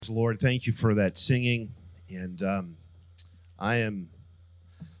Lord, thank you for that singing. And I am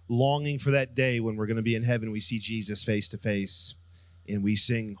longing for that day when we're going to be in heaven. We see Jesus face to face and we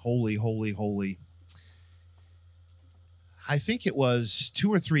sing, Holy, Holy, Holy. I think it was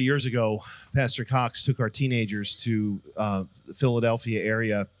 2 or 3 years ago, Pastor Cox took our teenagers to the Philadelphia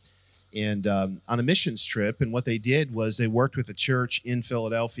area and on a missions trip. And what they did was they worked with a church in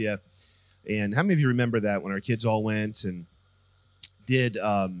Philadelphia. And how many of you remember that when our kids all went and did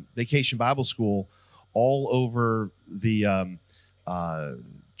Vacation Bible School all over the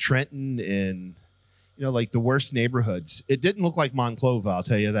Trenton and, like the worst neighborhoods. It didn't look like Monclova, I'll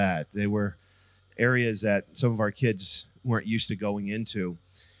tell you that. They were areas that some of our kids weren't used to going into.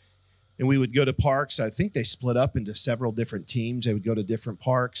 And we would go to parks. I think they split up into several different teams. They would go to different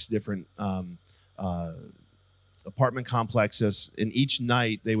parks, different apartment complexes. And each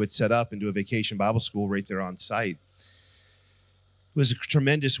night they would set up and do a Vacation Bible School right there on site. It was a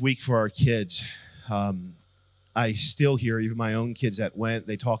tremendous week for our kids. I still hear even my own kids that went,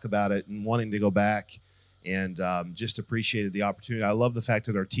 they talk about it and wanting to go back and just appreciated the opportunity. I love the fact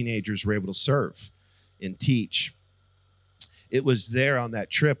that our teenagers were able to serve and teach. It was there on that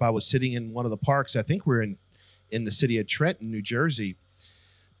trip. I was sitting in one of the parks. I think we're in the city of Trenton, New Jersey.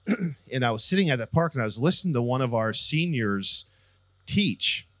 And I was sitting at that park and I was listening to one of our seniors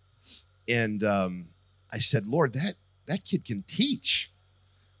teach. And I said, Lord, that kid can teach.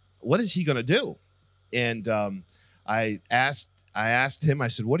 What is he going to do? And I asked him, I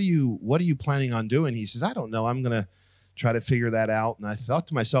said, what are you planning on doing? He says, I don't know. I'm going to try to figure that out. And I thought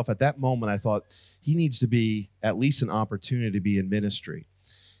to myself at that moment, I thought he needs to be at least an opportunity to be in ministry.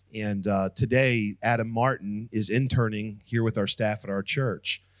 And today, Adam Martin is interning here with our staff at our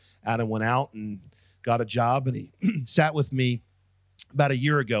church. Adam went out and got a job and he sat with me about a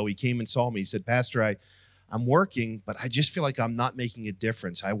year ago. He came and saw me. He said, Pastor, I'm working, but I just feel like I'm not making a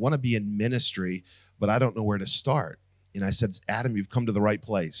difference. I want to be in ministry, but I don't know where to start. And I said, Adam, you've come to the right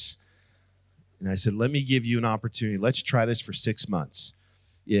place. And I said, let me give you an opportunity. Let's try this for 6 months.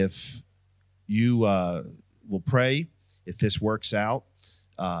 If you will pray, if this works out,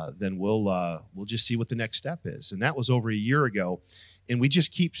 then we'll just see what the next step is. And that was over a year ago. And we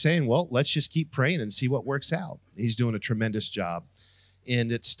just keep saying, well, let's just keep praying and see what works out. He's doing a tremendous job.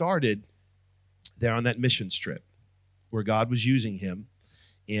 And it started there on that missions trip where God was using him.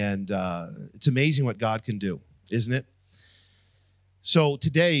 And it's amazing what God can do, isn't it? So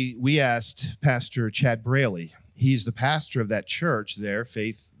today we asked Pastor Chad Braley. He's the pastor of that church there,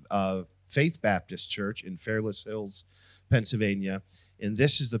 Faith Baptist Church in Fairless Hills, Pennsylvania. And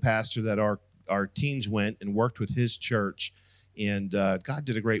this is the pastor that our teens went and worked with his church. And God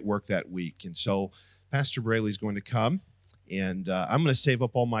did a great work that week. And so Pastor Braley's going to come. And I'm going to save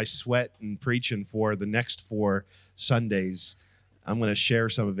up all my sweat and preaching for the next 4 Sundays. I'm going to share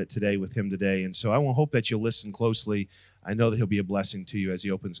some of it today with him today. And so I will hope that you'll listen closely. I know that he'll be a blessing to you as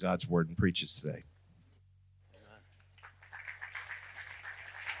he opens God's word and preaches today.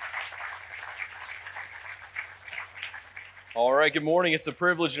 All right, good morning. It's a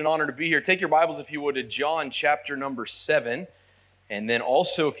privilege and an honor to be here. Take your Bibles, if you would, to John chapter number 7. And then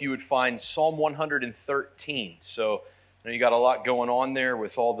also, if you would find Psalm 113. So I know you got a lot going on there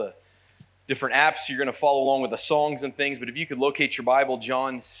with all the different apps. You're going to follow along with the songs and things. But if you could locate your Bible,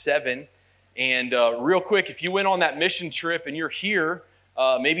 John 7. And real quick, if you went on that mission trip and you're here,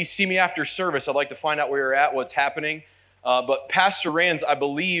 maybe see me after service. I'd like to find out where you're at, what's happening. But Pastor Rands, I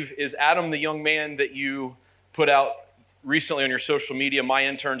believe, is Adam, the young man that you put out recently on your social media. My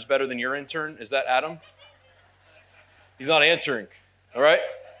intern's better than your intern. Is that Adam? He's not answering. All right.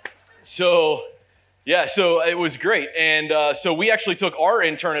 So it was great. And so we actually took our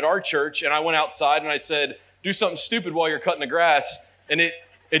intern at our church, and I went outside and I said, do something stupid while you're cutting the grass. And it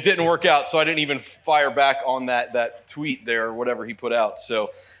didn't work out, so I didn't even fire back on that tweet there or whatever he put out.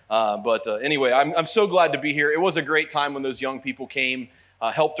 So, anyway, I'm so glad to be here. It was a great time when those young people came,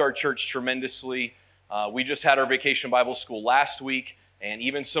 helped our church tremendously. We just had our Vacation Bible School last week, and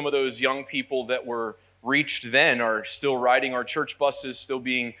even some of those young people that were reached then are still riding our church buses, still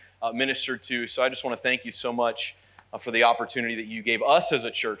being ministered to. So I just want to thank you so much for the opportunity that you gave us as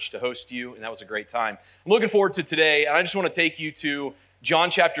a church to host you, and that was a great time. I'm looking forward to today, and I just want to take you to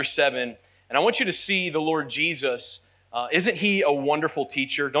John chapter 7, and I want you to see the Lord Jesus. Isn't he a wonderful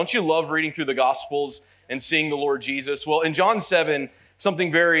teacher? Don't you love reading through the Gospels and seeing the Lord Jesus? Well, in John 7,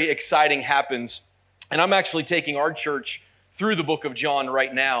 something very exciting happens, and I'm actually taking our church through the book of John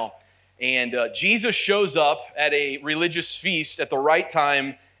right now. And Jesus shows up at a religious feast at the right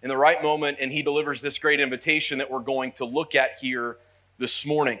time, in the right moment, and he delivers this great invitation that we're going to look at here this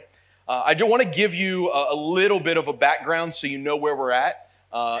morning. I do want to give you a little bit of a background so you know where we're at.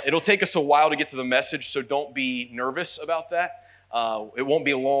 It'll take us a while to get to the message, so don't be nervous about that. It won't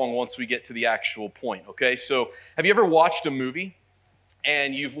be long once we get to the actual point, okay? So have you ever watched a movie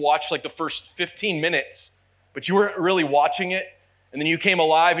and you've watched like the first 15 minutes, but you weren't really watching it? And then you came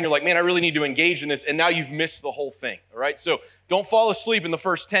alive and you're like, man, I really need to engage in this. And now you've missed the whole thing, all right? So don't fall asleep in the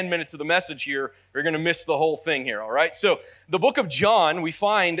first 10 minutes of the message here. You're going to miss the whole thing here, all right? So the book of John, we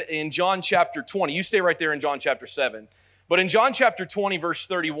find in John chapter 20. You stay right there in John chapter 7. But in John chapter 20, verse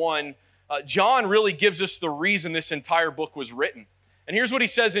 31, John really gives us the reason this entire book was written. And here's what he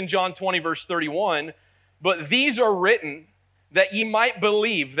says in John 20, verse 31. But these are written that ye might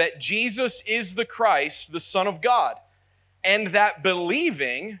believe that Jesus is the Christ, the Son of God, and that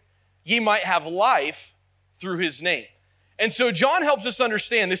believing ye might have life through his name. And so John helps us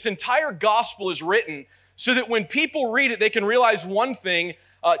understand this entire gospel is written so that when people read it, they can realize one thing: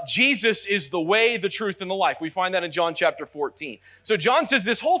 Jesus is the way, the truth, and the life. We find that in John chapter 14. So John says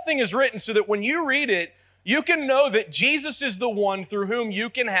this whole thing is written so that when you read it, you can know that Jesus is the one through whom you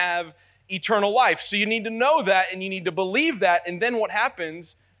can have eternal life. So you need to know that and you need to believe that. And then what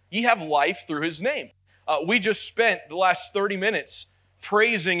happens? You have life through his name. We just spent the last 30 minutes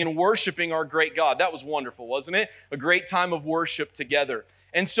praising and worshiping our great God. That was wonderful, wasn't it? A great time of worship together.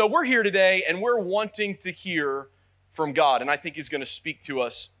 And so we're here today and we're wanting to hear from God. And I think he's going to speak to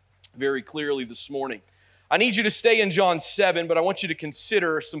us very clearly this morning. I need you to stay in John 7, but I want you to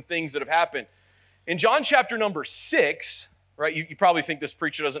consider some things that have happened. In John chapter number 6, right? You probably think this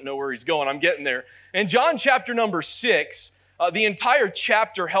preacher doesn't know where he's going. I'm getting there. In John chapter number 6, the entire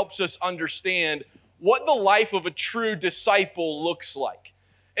chapter helps us understand what the life of a true disciple looks like.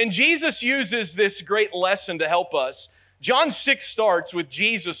 And Jesus uses this great lesson to help us. John 6 starts with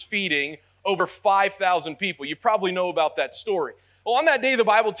Jesus feeding over 5,000 people. You probably know about that story. Well, on that day, the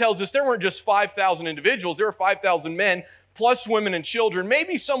Bible tells us there weren't just 5,000 individuals. There were 5,000 men, plus women and children,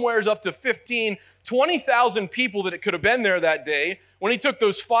 maybe somewhere's up to 15, 20,000 people that it could have been there that day when he took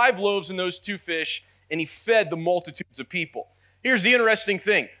those 5 loaves and those 2 fish and he fed the multitudes of people. Here's the interesting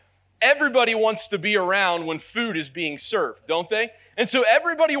thing. Everybody wants to be around when food is being served, don't they? And so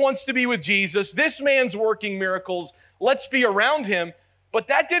everybody wants to be with Jesus. This man's working miracles. Let's be around him. But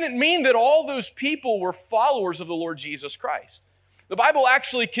that didn't mean that all those people were followers of the Lord Jesus Christ. The Bible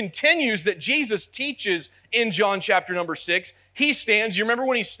actually continues that Jesus teaches in John chapter number 6. He stands. You remember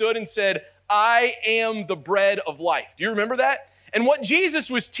when he stood and said, I am the bread of life. Do you remember that? And what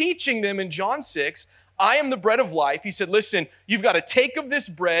Jesus was teaching them in John 6, I am the bread of life. He said, listen, you've got to take of this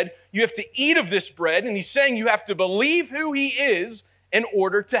bread. You have to eat of this bread. And he's saying you have to believe who he is in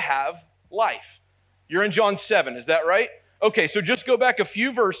order to have life. You're in John 7, is that right? Okay, so just go back a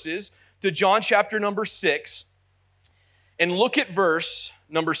few verses to John chapter number 6 and look at verse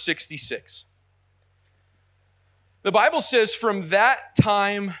number 66. The Bible says, from that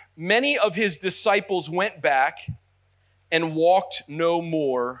time, many of his disciples went back and walked no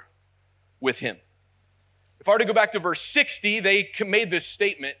more with him. If I were to go back to verse 60, they made this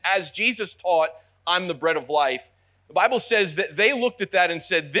statement, as Jesus taught, I'm the bread of life. The Bible says that they looked at that and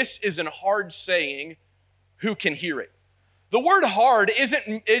said, this is an hard saying, who can hear it? The word hard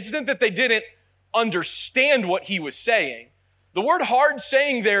isn't that they didn't understand what he was saying. The word hard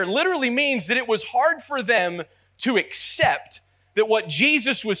saying there literally means that it was hard for them to accept that what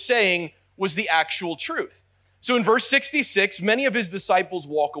Jesus was saying was the actual truth. So in verse 66, many of his disciples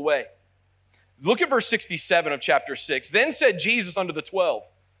walk away. Look at verse 67 of chapter 6. Then said Jesus unto the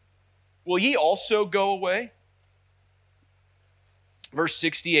 12, will ye also go away? Verse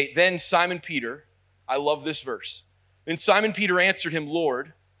 68, then Simon Peter, I love this verse. Then Simon Peter answered him,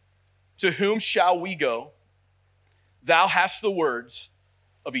 Lord, to whom shall we go? Thou hast the words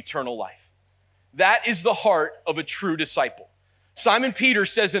of eternal life. That is the heart of a true disciple. Simon Peter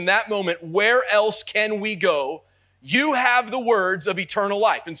says in that moment, where else can we go? You have the words of eternal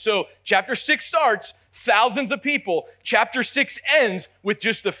life. And so chapter 6 starts, thousands of people. Chapter 6 ends with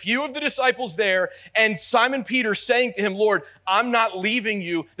just a few of the disciples there, and Simon Peter saying to him, Lord, I'm not leaving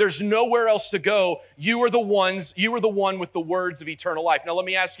you. There's nowhere else to go. You are the one with the words of eternal life. Now let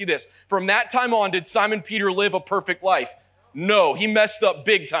me ask you this. From that time on, did Simon Peter live a perfect life? No, he messed up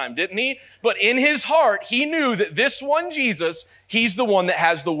big time, didn't he? But in his heart, he knew that this one Jesus, he's the one that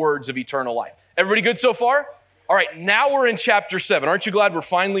has the words of eternal life. Everybody good so far? All right, now we're in chapter 7. Aren't you glad we're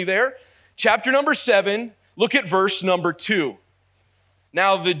finally there? Chapter number 7, look at verse number 2.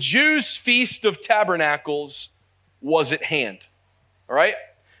 Now the Jews' feast of tabernacles was at hand. All right,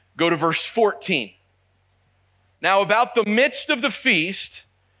 go to verse 14. Now about the midst of the feast,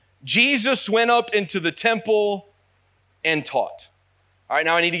 Jesus went up into the temple and taught. All right,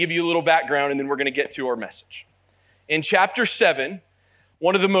 now I need to give you a little background and then we're going to get to our message. In chapter 7,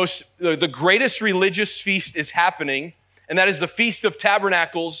 one of the greatest religious feast is happening, and that is the Feast of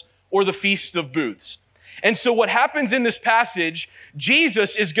Tabernacles or the Feast of Booths. And so what happens in this passage,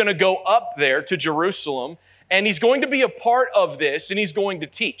 Jesus is going to go up there to Jerusalem, and he's going to be a part of this, and he's going to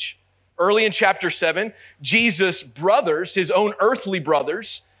teach. Early in chapter 7, Jesus' brothers, his own earthly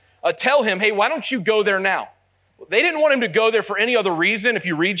brothers, tell him, hey, why don't you go there now? They didn't want him to go there for any other reason. If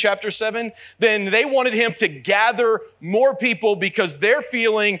you read chapter 7, then they wanted him to gather more people because they're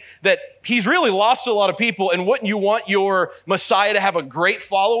feeling that he's really lost a lot of people. And wouldn't you want your Messiah to have a great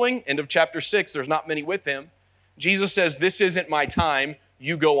following? End of chapter 6, there's not many with him. Jesus says, this isn't my time.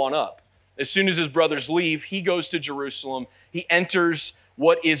 You go on up. As soon as his brothers leave, he goes to Jerusalem. He enters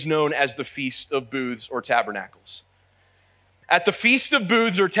what is known as the Feast of Booths or Tabernacles. At the Feast of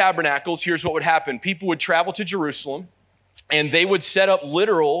Booths or Tabernacles, here's what would happen. People would travel to Jerusalem, and they would set up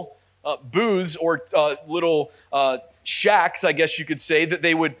literal booths or little shacks, I guess you could say, that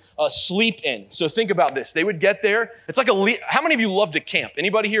they would sleep in. So think about this. They would get there. It's like how many of you love to camp?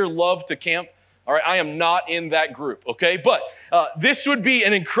 Anybody here love to camp? All right, I am not in that group, okay? But this would be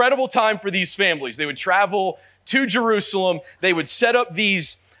an incredible time for these families. They would travel to Jerusalem. They would set up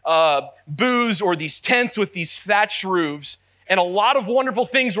these booths or these tents with these thatched roofs. And a lot of wonderful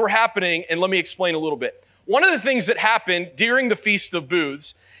things were happening, and let me explain a little bit. One of the things that happened during the Feast of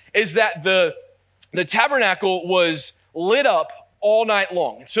Booths is that the tabernacle was lit up all night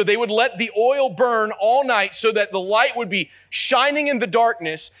long. So they would let the oil burn all night so that the light would be shining in the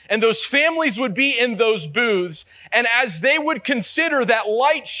darkness, and those families would be in those booths. And as they would consider that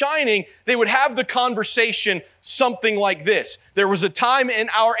light shining, they would have the conversation something like this. There was a time in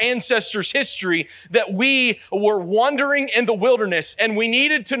our ancestors' history that we were wandering in the wilderness and we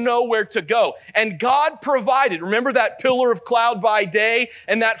needed to know where to go. And God provided. Remember that pillar of cloud by day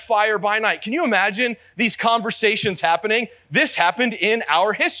and that fire by night. Can you imagine these conversations happening? This happened in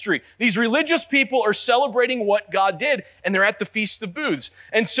our history. These religious people are celebrating what God did, and they're at the Feast of Booths.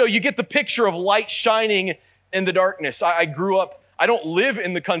 And so you get the picture of light shining in the darkness. I grew up, I don't live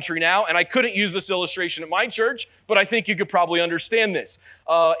in the country now, and I couldn't use this illustration at my church, but I think you could probably understand this.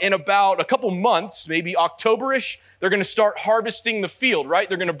 In about a couple months, maybe October-ish, they're going to start harvesting the field, right?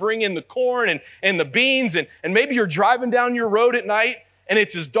 They're going to bring in the corn and the beans, and maybe you're driving down your road at night, and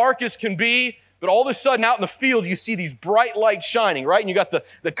it's as dark as can be, but all of a sudden out in the field, you see these bright lights shining, right? And you got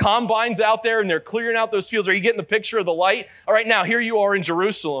the combines out there, and they're clearing out those fields. Are you getting the picture of the light? All right, now here you are in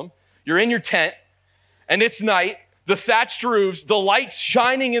Jerusalem. You're in your tent, and it's night. The thatched roofs, the lights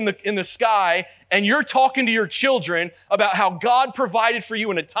shining in the sky, and you're talking to your children about how God provided for you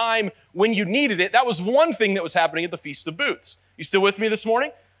in a time when you needed it. That was one thing that was happening at the Feast of Booths. You still with me this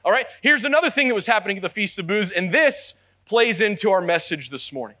morning? All right, here's another thing that was happening at the Feast of Booths, and this plays into our message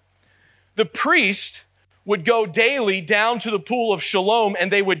this morning. The priest would go daily down to the pool of Siloam,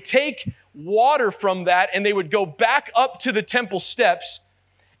 and they would take water from that, and they would go back up to the temple steps,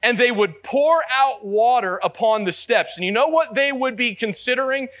 and they would pour out water upon the steps. And you know what they would be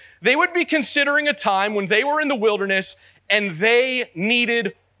considering? They would be considering a time when they were in the wilderness and they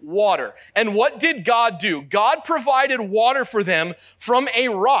needed water. And what did God do? God provided water for them from a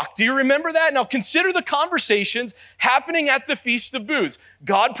rock. Do you remember that? Now consider the conversations happening at the Feast of Booths.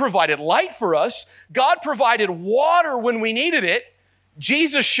 God provided light for us. God provided water when we needed it.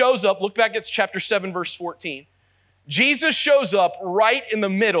 Jesus shows up. Look back at chapter 7, verse 14. Jesus shows up right in the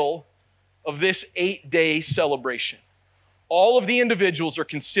middle of this 8-day celebration. All of the individuals are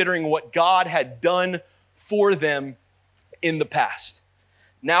considering what God had done for them in the past.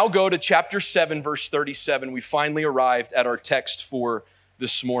 Now go to chapter 7, verse 37. We finally arrived at our text for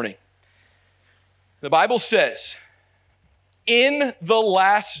this morning. The Bible says, in the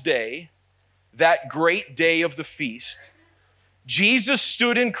last day, that great day of the feast, Jesus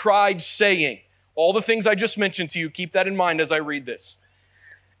stood and cried, saying, all the things I just mentioned to you, keep that in mind as I read this.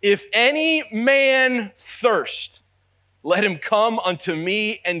 If any man thirst, let him come unto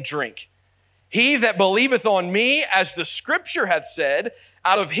me and drink. He that believeth on me, as the scripture hath said,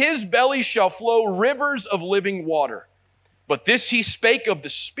 out of his belly shall flow rivers of living water. But this he spake of the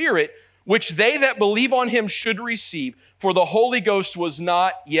Spirit, which they that believe on him should receive, for the Holy Ghost was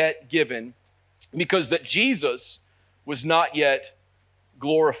not yet given, because that Jesus was not yet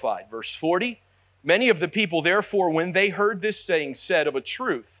glorified. Verse 40, many of the people, therefore, when they heard this saying, said of a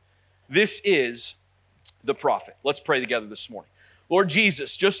truth, this is the prophet. Let's pray together this morning. Lord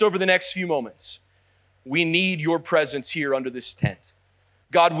Jesus, just over the next few moments, we need your presence here under this tent.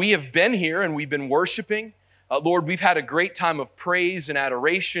 God, we have been here and we've been worshiping. Lord, we've had a great time of praise and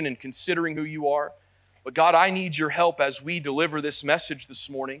adoration and considering who you are. But God, I need your help as we deliver this message this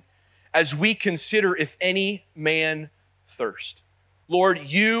morning, as we consider if any man thirst. Lord,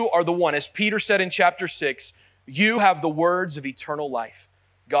 you are the one. As Peter said in chapter 6, you have the words of eternal life.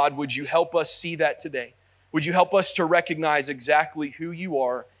 God, would you help us see that today? Would you help us to recognize exactly who you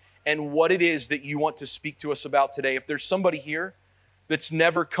are and what it is that you want to speak to us about today? If there's somebody here that's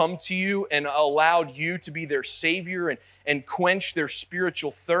never come to you and allowed you to be their Savior and quench their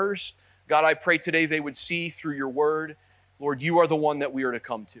spiritual thirst, God, I pray today they would see through your word. Lord, you are the one that we are to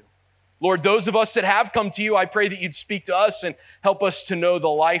come to. Lord, those of us that have come to you, I pray that you'd speak to us and help us to know the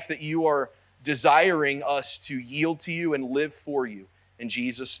life that you are desiring us to yield to you and live for you. In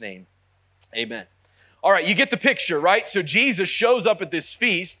Jesus' name, amen. All right, you get the picture, right? So Jesus shows up at this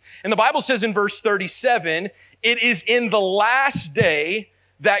feast, and the Bible says in verse 37, it is in the last day,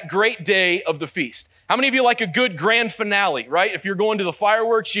 that great day of the feast. How many of you like a good grand finale, right? If you're going to the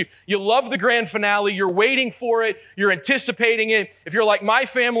fireworks, you love the grand finale, you're waiting for it, you're anticipating it. If you're like my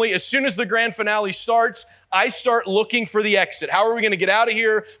family, as soon as the grand finale starts, I start looking for the exit. How are we going to get out of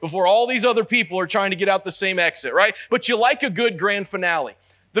here before all these other people are trying to get out the same exit, right? But you like a good grand finale.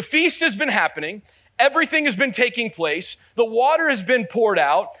 The feast has been happening. Everything has been taking place. The water has been poured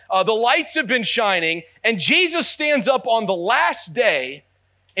out. The lights have been shining. And Jesus stands up on the last day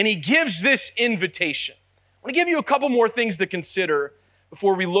and he gives this invitation. I want to give you a couple more things to consider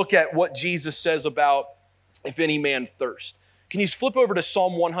before we look at what Jesus says about if any man thirst. Can you flip over to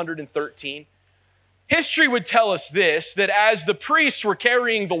Psalm 113? History would tell us this, that as the priests were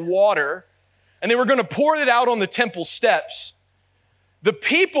carrying the water and they were going to pour it out on the temple steps, the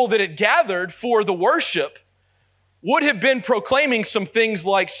people that had gathered for the worship would have been proclaiming some things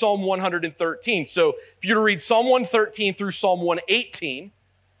like Psalm 113. So if you were to read Psalm 113 through Psalm 118,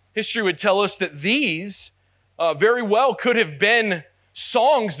 history would tell us that these very well could have been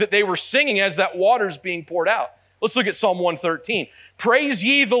songs that they were singing as that water's being poured out. Let's look at Psalm 113. Praise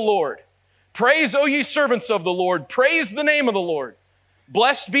ye the Lord. Praise, O ye servants of the Lord. Praise the name of the Lord.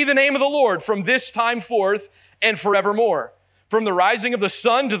 Blessed be the name of the Lord from this time forth and forevermore. From the rising of the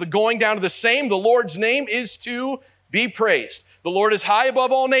sun to the going down of the same, the Lord's name is to be praised. The Lord is high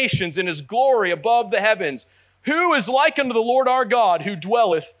above all nations, and his glory above the heavens. Who is like unto the Lord our God, who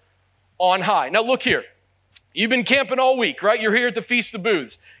dwelleth on high? Now look here. You've been camping all week, right? You're here at the Feast of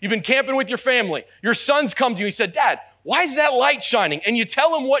Booths. You've been camping with your family. Your sons come to you. He said, Dad, why is that light shining? And you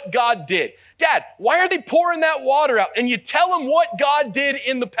tell him what God did. Dad, why are they pouring that water out? And you tell him what God did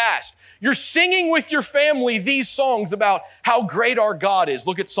in the past. You're singing with your family these songs about how great our God is.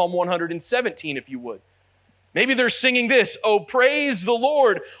 Look at Psalm 117 if you would. Maybe they're singing this, oh, praise the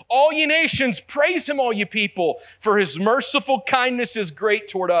Lord, all ye nations, praise him, all ye people, for his merciful kindness is great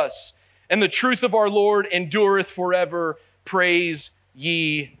toward us, and the truth of our Lord endureth forever. Praise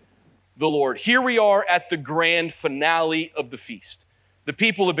ye the Lord. Here we are at the grand finale of the feast. The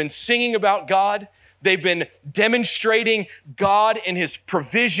people have been singing about God. They've been demonstrating God and his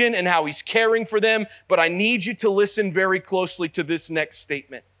provision and how he's caring for them. But I need you to listen very closely to this next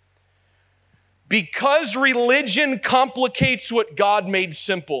statement. Because religion complicates what God made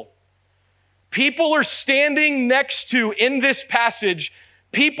simple, people are standing next to, in this passage,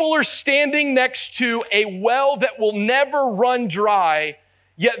 people are standing next to a well that will never run dry,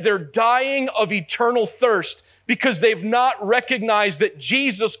 yet they're dying of eternal thirst because they've not recognized that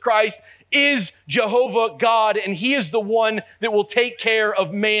Jesus Christ is Jehovah God and he is the one that will take care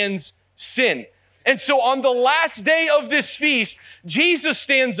of man's sin. And so on the last day of this feast, Jesus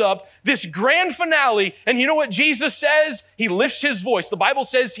stands up, this grand finale, and you know what Jesus says? He lifts his voice. The Bible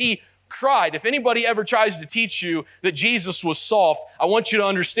says he cried. If anybody ever tries to teach you that Jesus was soft, I want you to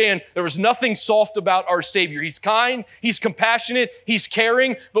understand there was nothing soft about our Savior. He's kind, he's compassionate, he's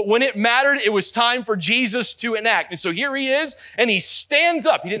caring, but when it mattered, it was time for Jesus to enact. And so here he is, and he stands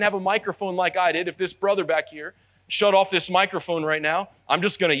up. He didn't have a microphone like I did. If this brother back here shut off this microphone right now, I'm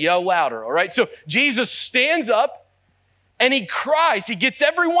just going to yell louder, all right? So Jesus stands up, and he cries. He gets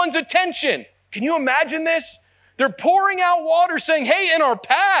everyone's attention. Can you imagine this? They're pouring out water saying, hey, in our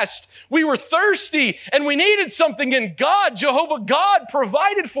past, we were thirsty and we needed something, and God, Jehovah God,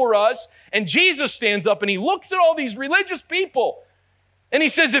 provided for us. And Jesus stands up and he looks at all these religious people and he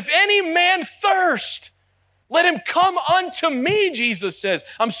says, if any man thirst, let him come unto me, Jesus says.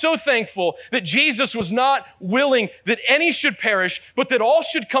 I'm so thankful that Jesus was not willing that any should perish, but that all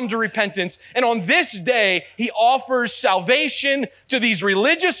should come to repentance. And on this day, he offers salvation to these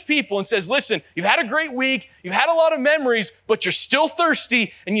religious people and says, listen, you've had a great week, you've had a lot of memories, but you're still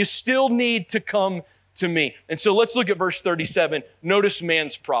thirsty and you still need to come to me. And so let's look at verse 37. Notice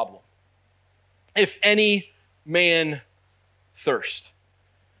man's problem. If any man thirst.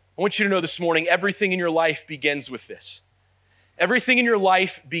 I want you to know this morning, everything in your life begins with this. Everything in your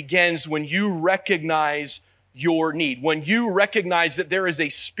life begins when you recognize your need. When you recognize that there is a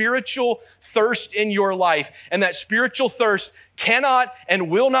spiritual thirst in your life, and that spiritual thirst cannot and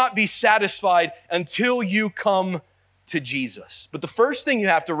will not be satisfied until you come to Jesus. But the first thing you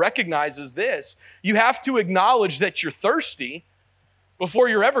have to recognize is this. You have to acknowledge that you're thirsty before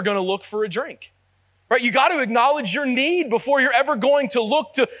you're ever going to look for a drink. Right? You got to acknowledge your need before you're ever going to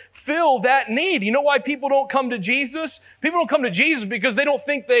look to fill that need. You know why people don't come to Jesus? People don't come to Jesus because they don't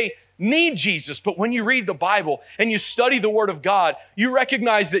think they need Jesus. But when you read the Bible and you study the Word of God, you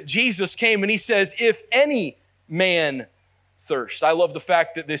recognize that Jesus came and he says, if any man thirst. I love the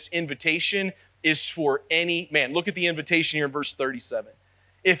fact that this invitation is for any man. Look at the invitation here in verse 37.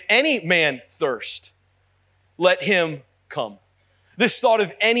 If any man thirst, let him come. This thought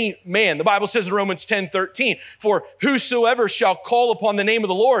of any man, the Bible says in Romans 10:13, for whosoever shall call upon the name of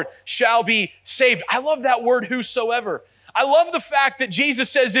the Lord shall be saved. I love that word, whosoever. I love the fact that Jesus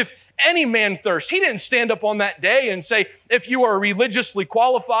says, if any man thirst. He didn't stand up on that day and say, if you are religiously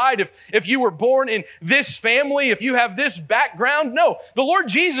qualified, if you were born in this family, if you have this background. No, the Lord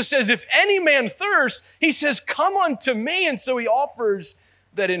Jesus says, if any man thirst, he says, come unto me. And so he offers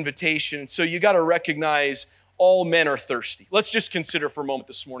that invitation. So you got to recognize all men are thirsty. Let's just consider for a moment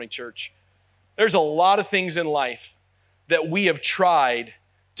this morning, church. There's a lot of things in life that we have tried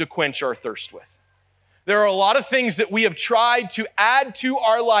to quench our thirst with. There are a lot of things that we have tried to add to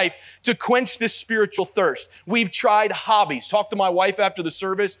our life to quench this spiritual thirst. We've tried hobbies. Talk to my wife after the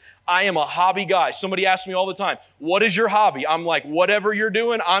service. I am a hobby guy. Somebody asks me all the time, what is your hobby? I'm like, whatever you're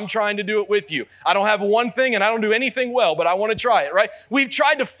doing, I'm trying to do it with you. I don't have one thing and I don't do anything well, but I want to try it, right? We've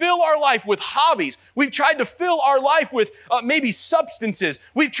tried to fill our life with hobbies. We've tried to fill our life with maybe substances.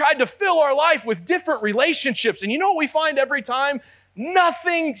 We've tried to fill our life with different relationships. And you know what we find every time?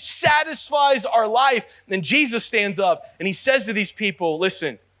 Nothing satisfies our life. And Jesus stands up and he says to these people,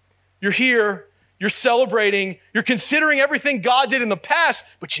 listen, you're here, you're celebrating, you're considering everything God did in the past,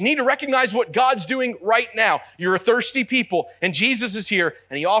 but you need to recognize what God's doing right now. You're a thirsty people, and Jesus is here,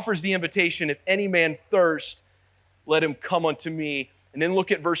 and he offers the invitation, if any man thirst, let him come unto me. And then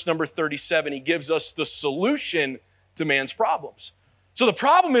look at verse number 37. He gives us the solution to man's problems. So the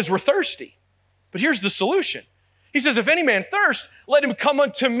problem is we're thirsty, but here's the solution. He says, if any man thirst, let him come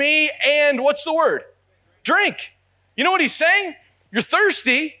unto me and what's the word? Drink. You know what he's saying? You're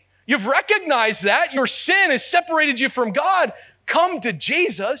thirsty. You've recognized that. Your sin has separated you from God. Come to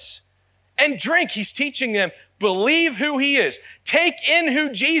Jesus and drink. He's teaching them, believe who he is. Take in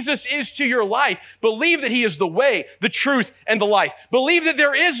who Jesus is to your life. Believe that he is the way, the truth, and the life. Believe that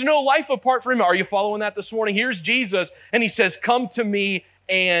there is no life apart from him. Are you following that this morning? Here's Jesus, and he says, come to me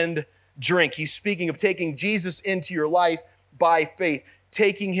and drink. He's speaking of taking Jesus into your life by faith,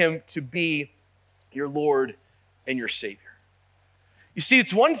 taking him to be your Lord and your Savior. You see,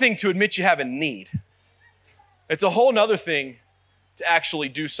 it's one thing to admit you have a need. It's a whole nother thing to actually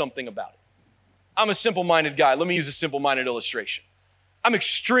do something about it. I'm a simple-minded guy. Let me use a simple-minded illustration. I'm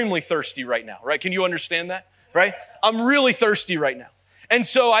extremely thirsty right now, right? Can you understand that, right? I'm really thirsty right now. And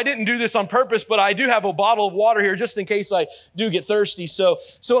so I didn't do this on purpose, but I do have a bottle of water here just in case I do get thirsty. So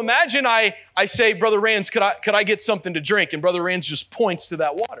imagine I say, Brother Rands, could I get something to drink? And Brother Rands just points to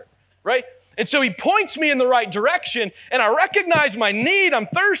that water, right? And so he points me in the right direction, and I recognize my need. I'm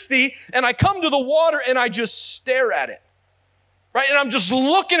thirsty, and I come to the water, and I just stare at it, right? And I'm just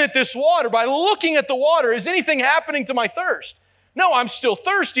looking at this water. By looking at the water, is anything happening to my thirst? No, I'm still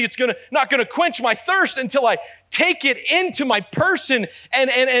thirsty. It's not gonna quench my thirst until I take it into my person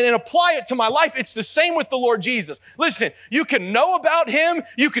and apply it to my life. It's the same with the Lord Jesus. Listen, you can know about him.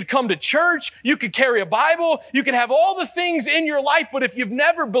 You could come to church. You could carry a Bible. You could have all the things in your life. But if you've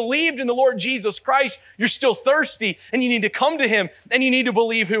never believed in the Lord Jesus Christ, you're still thirsty, and you need to come to him, and you need to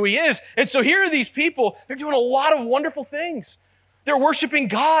believe who he is. And so here are these people. They're doing a lot of wonderful things. They're worshiping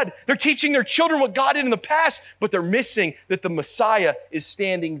God. They're teaching their children what God did in the past, but they're missing that the Messiah is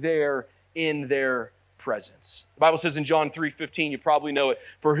standing there in their presence. The Bible says in John 3:15, you probably know it,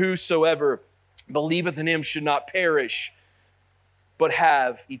 for whosoever believeth in him should not perish, but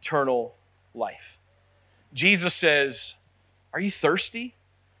have eternal life. Jesus says, are you thirsty?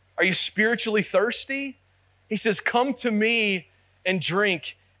 Are you spiritually thirsty? He says, come to me and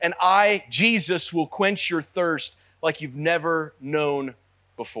drink, and I, Jesus, will quench your thirst like you've never known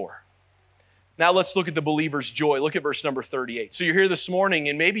before. Now let's look at the believer's joy. Look at verse number 38. So you're here this morning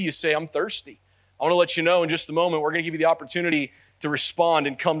and maybe you say, I'm thirsty. I want to let you know in just a moment, we're going to give you the opportunity to respond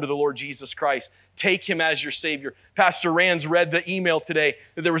and come to the Lord Jesus Christ. Take him as your Savior. Pastor Rands read the email today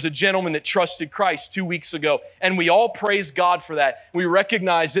that there was a gentleman that trusted Christ 2 weeks ago, and we all praise God for that. We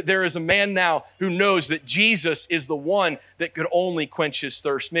recognize that there is a man now who knows that Jesus is the one that could only quench his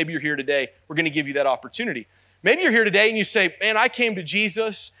thirst. Maybe you're here today. We're going to give you that opportunity. Maybe you're here today and you say, man, I came to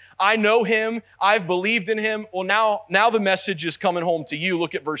Jesus. I know him. I've believed in him. Well, now the message is coming home to you.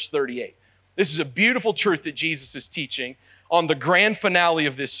 Look at verse 38. This is a beautiful truth that Jesus is teaching on the grand finale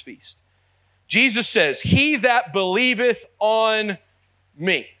of this feast. Jesus says, he that believeth on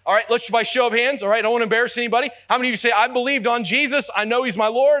me. All right, let's by show of hands. All right, I don't want to embarrass anybody. How many of you say, I believed on Jesus. I know he's my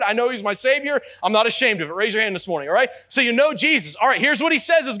Lord. I know he's my Savior. I'm not ashamed of it. Raise your hand this morning, all right? So you know Jesus. All right, here's what he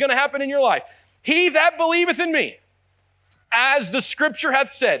says is going to happen in your life. He that believeth in me, as the scripture hath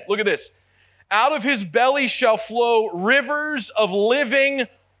said, look at this, out of his belly shall flow rivers of living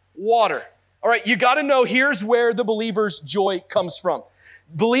water. All right, you got to know here's where the believer's joy comes from.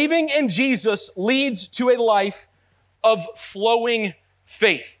 Believing in Jesus leads to a life of flowing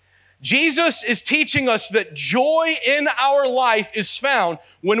faith. Jesus is teaching us that joy in our life is found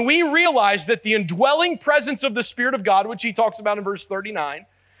when we realize that the indwelling presence of the Spirit of God, which he talks about in verse 39,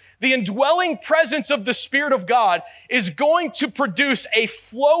 the indwelling presence of the Spirit of God is going to produce a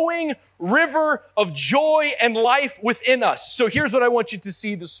flowing river of joy and life within us. So here's what I want you to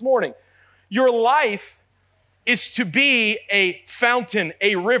see this morning. Your life is to be a fountain,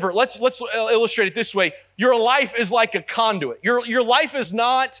 a river. Let's illustrate it this way. Your life is like a conduit. Your life is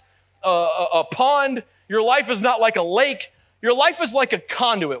not a pond. Your life is not like a lake. Your life is like a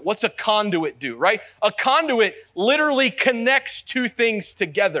conduit. What's a conduit do, right? A conduit literally connects two things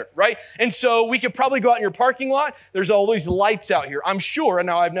together, right? And so we could probably go out in your parking lot. There's all these lights out here. I'm sure, and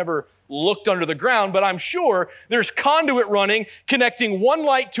now I've never looked under the ground, but I'm sure there's conduit running, connecting one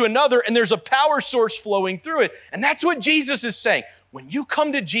light to another, and there's a power source flowing through it. And that's what Jesus is saying. When you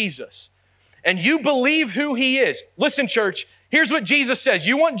come to Jesus and you believe who he is, listen, church, here's what Jesus says.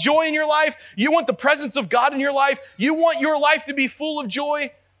 You want joy in your life? You want the presence of God in your life? You want your life to be full of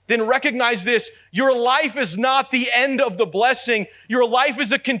joy? Then recognize this. Your life is not the end of the blessing. Your life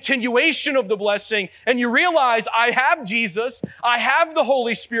is a continuation of the blessing. And you realize I have Jesus. I have the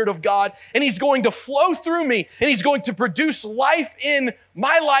Holy Spirit of God, and he's going to flow through me, and he's going to produce life in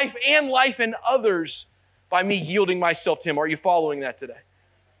my life and life in others by me yielding myself to him. Are you following that today?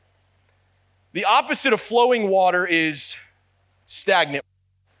 The opposite of flowing water is stagnant.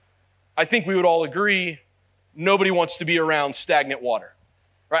 I think we would all agree nobody wants to be around stagnant water.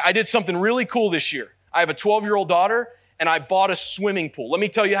 Right? I did something really cool this year. I have a 12-year-old daughter, and I bought a swimming pool. Let me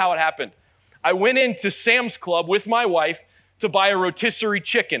tell you how it happened. I went into Sam's Club with my wife to buy a rotisserie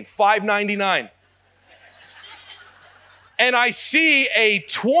chicken, $5.99. And I see a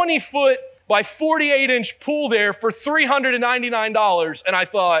 20-foot by 48-inch pool there for $399, and I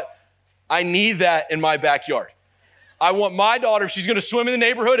thought, I need that in my backyard. I want my daughter, if she's going to swim in the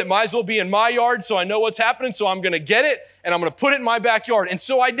neighborhood, it might as well be in my yard so I know what's happening, so I'm going to get it, and I'm going to put it in my backyard. And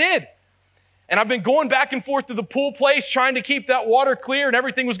so I did. And I've been going back and forth to the pool place trying to keep that water clear, and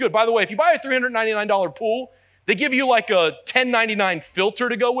everything was good. By the way, if you buy a $399 pool, they give you like a $10.99 filter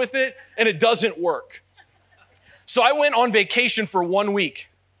to go with it, and it doesn't work. So I went on vacation for 1 week.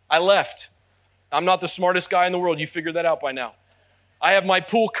 I left. I'm not the smartest guy in the world. You figured that out by now. I have my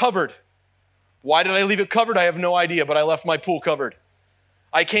pool covered. Why did I leave it covered? I have no idea, but I left my pool covered.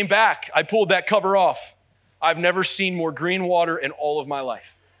 I came back. I pulled that cover off. I've never seen more green water in all of my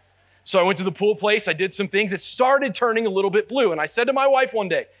life. So I went to the pool place. I did some things. It started turning a little bit blue. And I said to my wife one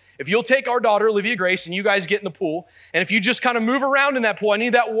day, if you'll take our daughter, Olivia Grace, and you guys get in the pool, and if you just kind of move around in that pool, I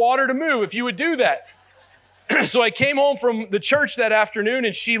need that water to move, if you would do that. So I came home from the church that afternoon,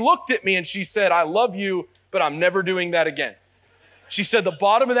 and she looked at me and she said, I love you, but I'm never doing that again. She said, the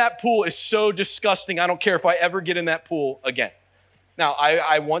bottom of that pool is so disgusting. I don't care if I ever get in that pool again. Now,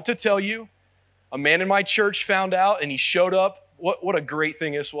 I want to tell you, a man in my church found out and he showed up. What a great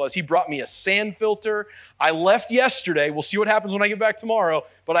thing this was. He brought me a sand filter. I left yesterday. We'll see what happens when I get back tomorrow.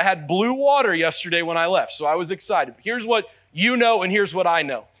 But I had blue water yesterday when I left, so I was excited. Here's what you know and here's what I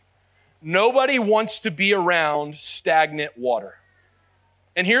know. Nobody wants to be around stagnant water.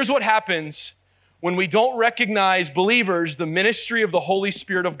 And here's what happens when we don't recognize, believers, the ministry of the Holy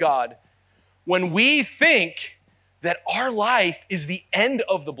Spirit of God. When we think that our life is the end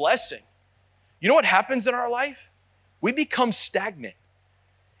of the blessing, you know what happens in our life? We become stagnant.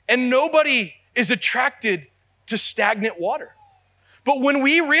 And nobody is attracted to stagnant water. But when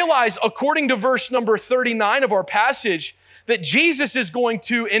we realize, according to verse number 39 of our passage, that Jesus is going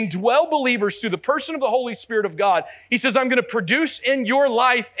to indwell believers through the person of the Holy Spirit of God, he says, I'm going to produce in your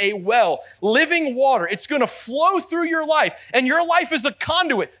life a well, living water. It's going to flow through your life, and your life is a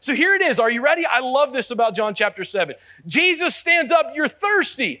conduit. So here it is. Are you ready? I love this about John chapter 7. Jesus stands up. You're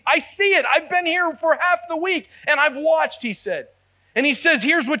thirsty. I see it. I've been here for half the week, and I've watched, he said. And he says,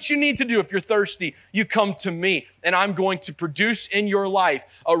 here's what you need to do. If you're thirsty, you come to me, and I'm going to produce in your life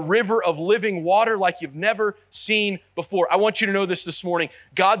a river of living water like you've never seen before. I want you to know this morning.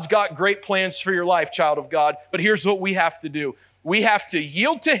 God's got great plans for your life, child of God, but here's what we have to do. We have to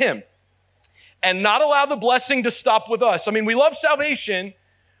yield to him and not allow the blessing to stop with us. I mean, we love salvation.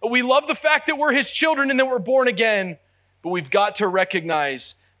 We love the fact that we're his children and that we're born again, but we've got to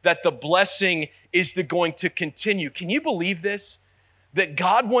recognize that the blessing is going to continue. Can you believe this? That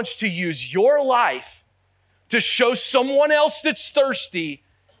God wants to use your life to show someone else that's thirsty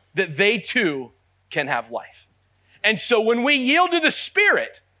that they too can have life. And so when we yield to the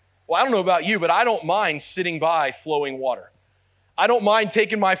Spirit, well, I don't know about you, but I don't mind sitting by flowing water. I don't mind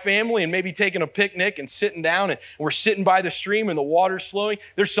taking my family and maybe taking a picnic and sitting down, and we're sitting by the stream and the water's flowing.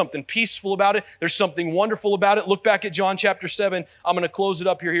 There's something peaceful about it. There's something wonderful about it. Look back at John chapter 7. I'm going to close it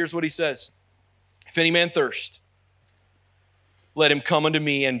up here. Here's what he says. If any man thirst, let him come unto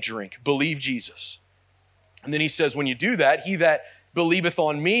me and drink. Believe Jesus. And then he says, when you do that, he that believeth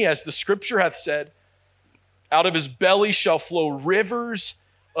on me, as the scripture hath said, out of his belly shall flow rivers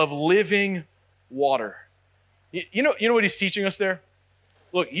of living water. You know what he's teaching us there?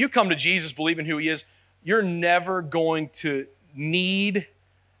 Look, you come to Jesus believing who he is, you're never going to need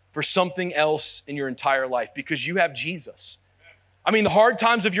for something else in your entire life because you have Jesus. I mean, the hard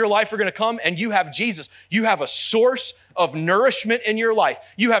times of your life are going to come and you have Jesus. You have a source of nourishment in your life.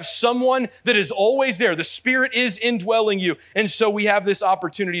 You have someone that is always there. The Spirit is indwelling you. And so we have this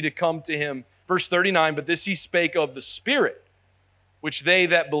opportunity to come to him. Verse 39, but this he spake of the Spirit, which they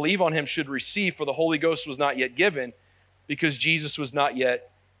that believe on him should receive, for the Holy Ghost was not yet given, because Jesus was not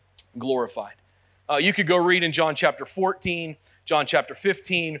yet glorified. You could go read in John chapter 14, John chapter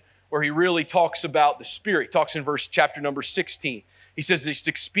 15, where he really talks about the Spirit. He talks in chapter number 16. He says, it's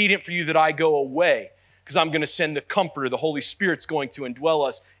expedient for you that I go away, because I'm going to send the Comforter. The Holy Spirit's going to indwell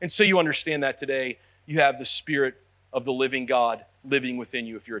us. And so you understand that today you have the Spirit of the living God living within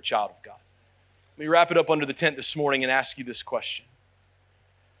you if you're a child of God. Let me wrap it up under the tent this morning and ask you this question.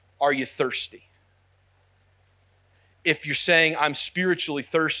 Are you thirsty? If you're saying, I'm spiritually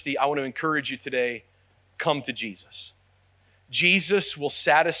thirsty, I want to encourage you today, come to Jesus. Jesus will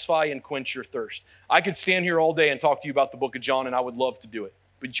satisfy and quench your thirst. I could stand here all day and talk to you about the book of John, and I would love to do it,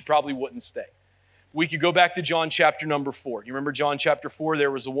 but you probably wouldn't stay. We could go back to John chapter number 4. You remember John chapter 4?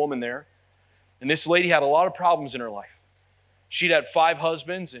 There was a woman there, and this lady had a lot of problems in her life. She'd had 5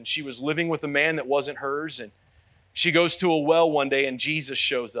 husbands, and she was living with a man that wasn't hers, and she goes to a well one day, and Jesus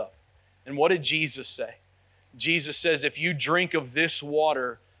shows up. And what did Jesus say? Jesus says, if you drink of this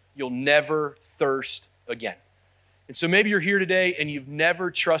water, you'll never thirst again. And so maybe you're here today and you've never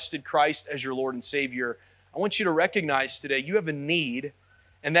trusted Christ as your Lord and Savior. I want you to recognize today you have a need,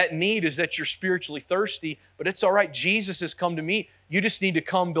 and that need is that you're spiritually thirsty, but it's all right. Jesus has come to meet. You just need to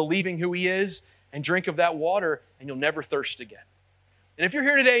come believing who he is and drink of that water, and you'll never thirst again. And if you're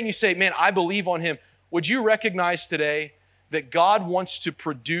here today and you say, man, I believe on him, would you recognize today that God wants to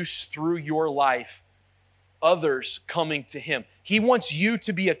produce through your life others coming to him? He wants you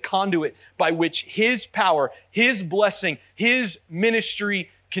to be a conduit by which his power, his blessing, his ministry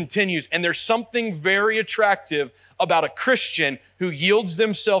continues. And there's something very attractive about a Christian who yields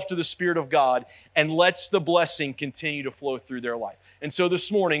themselves to the Spirit of God and lets the blessing continue to flow through their life. And so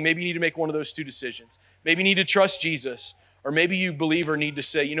this morning, maybe you need to make one of those 2 decisions. Maybe you need to trust Jesus, or maybe you believe or need to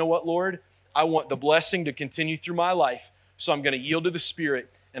say, you know what, Lord, I want the blessing to continue through my life, so I'm going to yield to the Spirit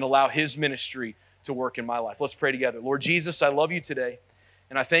and allow his ministry to work in my life. Let's pray together. Lord Jesus, I love you today,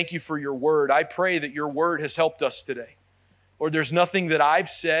 and I thank you for your word. I pray that your word has helped us today. Lord, there's nothing that I've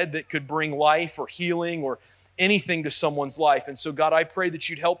said that could bring life or healing or anything to someone's life. And so, God, I pray that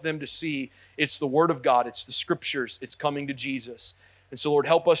you'd help them to see it's the word of God, it's the scriptures, it's coming to Jesus. And so, Lord,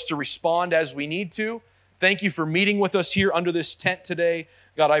 help us to respond as we need to. Thank you for meeting with us here under this tent today.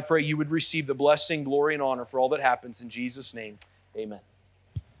 God, I pray you would receive the blessing, glory, and honor for all that happens in Jesus' name. Amen.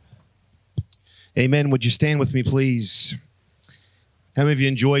 Amen. Would you stand with me, please? How many of you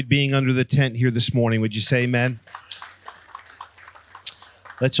enjoyed being under the tent here this morning? Would you say amen?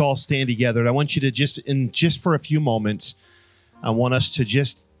 Let's all stand together. And I want you to just for a few moments, I want us to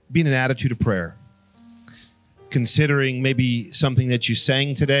just be in an attitude of prayer, considering maybe something that you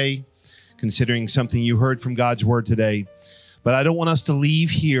sang today, considering something you heard from God's word today. But I don't want us to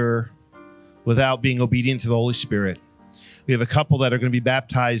leave here without being obedient to the Holy Spirit. We have a couple that are going to be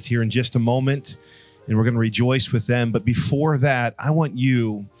baptized here in just a moment, and we're going to rejoice with them. But before that, I want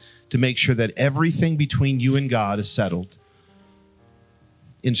you to make sure that everything between you and God is settled.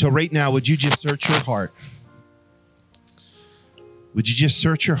 And so right now, would you just search your heart? Would you just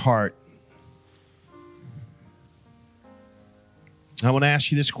search your heart? I want to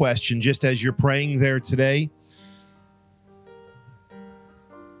ask you this question, just as you're praying there today.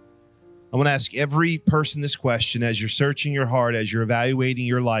 I want to ask every person this question as you're searching your heart, as you're evaluating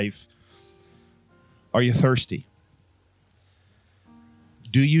your life. Are you thirsty?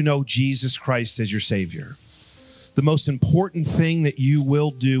 Do you know Jesus Christ as your Savior? The most important thing that you will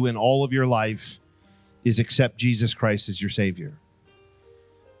do in all of your life is accept Jesus Christ as your Savior.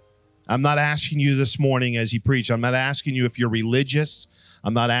 I'm not asking you this morning as you preach, I'm not asking you if you're religious.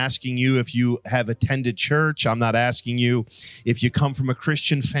 I'm not asking you if you have attended church. I'm not asking you if you come from a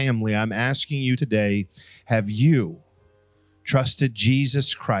Christian family. I'm asking you today, have you trusted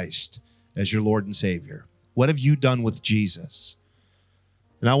Jesus Christ as your Lord and Savior? What have you done with Jesus?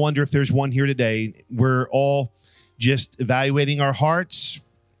 And I wonder if there's one here today. We're all just evaluating our hearts,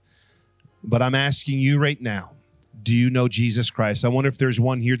 but I'm asking you right now, do you know Jesus Christ? I wonder if there's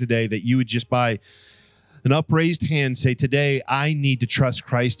one here today that you would just by an upraised hand say, today I need to trust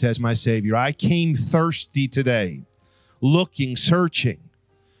Christ as my Savior. I came thirsty today, looking, searching.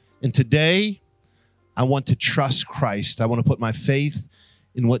 And today I want to trust Christ. I want to put my faith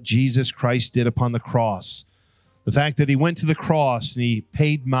in what Jesus Christ did upon the cross. The fact that he went to the cross and he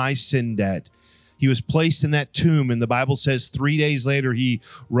paid my sin debt. He was placed in that tomb, and the Bible says 3 days later he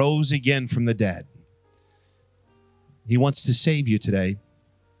rose again from the dead. He wants to save you today.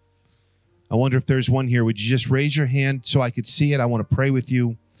 I wonder if there's one here. Would you just raise your hand so I could see it? I want to pray with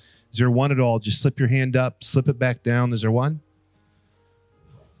you. Is there one at all? Just slip your hand up, slip it back down. Is there one?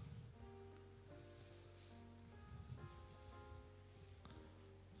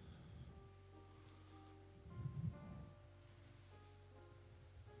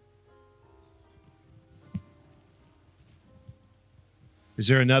 Is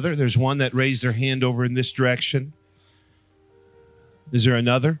there another? There's one that raised their hand over in this direction. Is there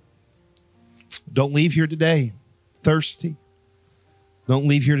another? Don't leave here today thirsty. Don't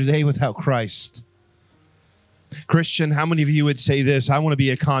leave here today without Christ. Christian, how many of you would say this? I want to be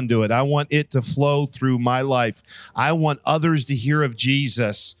a conduit. I want it to flow through my life. I want others to hear of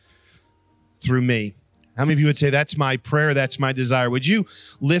Jesus through me. How many of you would say that's my prayer, that's my desire? Would you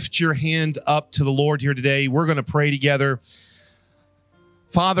lift your hand up to the Lord here today? We're going to pray together.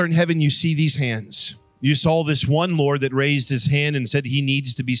 Father in heaven, you see these hands. You saw this one, Lord, that raised his hand and said he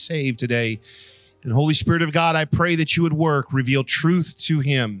needs to be saved today. And Holy Spirit of God, I pray that you would work, reveal truth to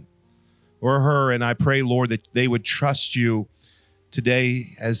him or her. And I pray, Lord, that they would trust you today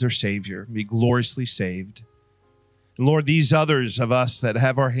as their Savior, be gloriously saved. And Lord, these others of us that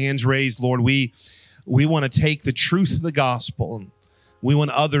have our hands raised, Lord, we want to take the truth of the gospel, and we want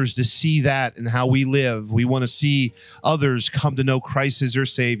others to see that in how we live. We want to see others come to know Christ as their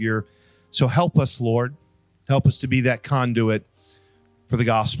Savior. So help us, Lord. Help us to be that conduit for the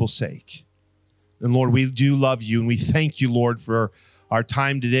gospel's sake. And Lord, we do love you, and we thank you, Lord, for our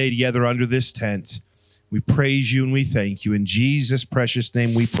time today together under this tent. We praise you and we thank you. In Jesus' precious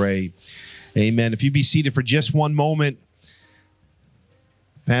name we pray. Amen. If you be seated for just one moment,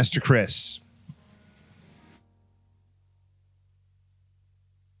 Pastor Chris.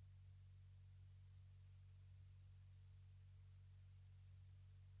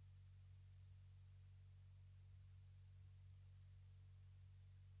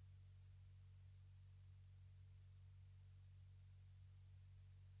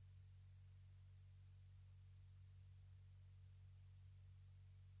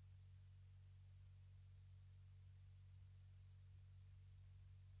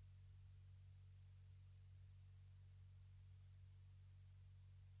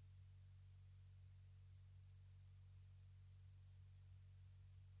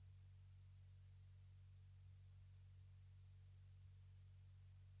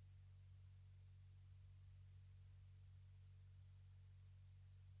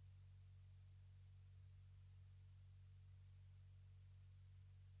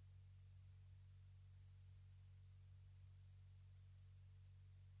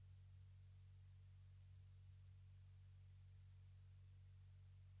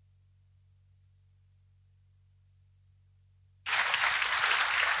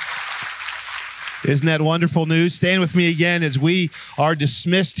 Isn't that wonderful news? Stand with me again as we are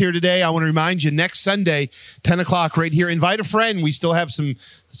dismissed here today. I want to remind you, next Sunday, 10 o'clock right here, invite a friend. We still have some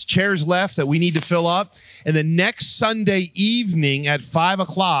chairs left that we need to fill up. And the next Sunday evening at 5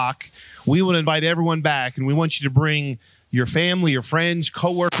 o'clock, we will invite everyone back, and we want you to bring your family, your friends,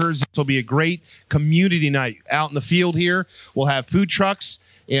 coworkers. This will be a great community night out in the field here. We'll have food trucks,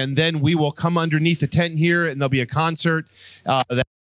 and then we will come underneath the tent here, and there'll be a concert that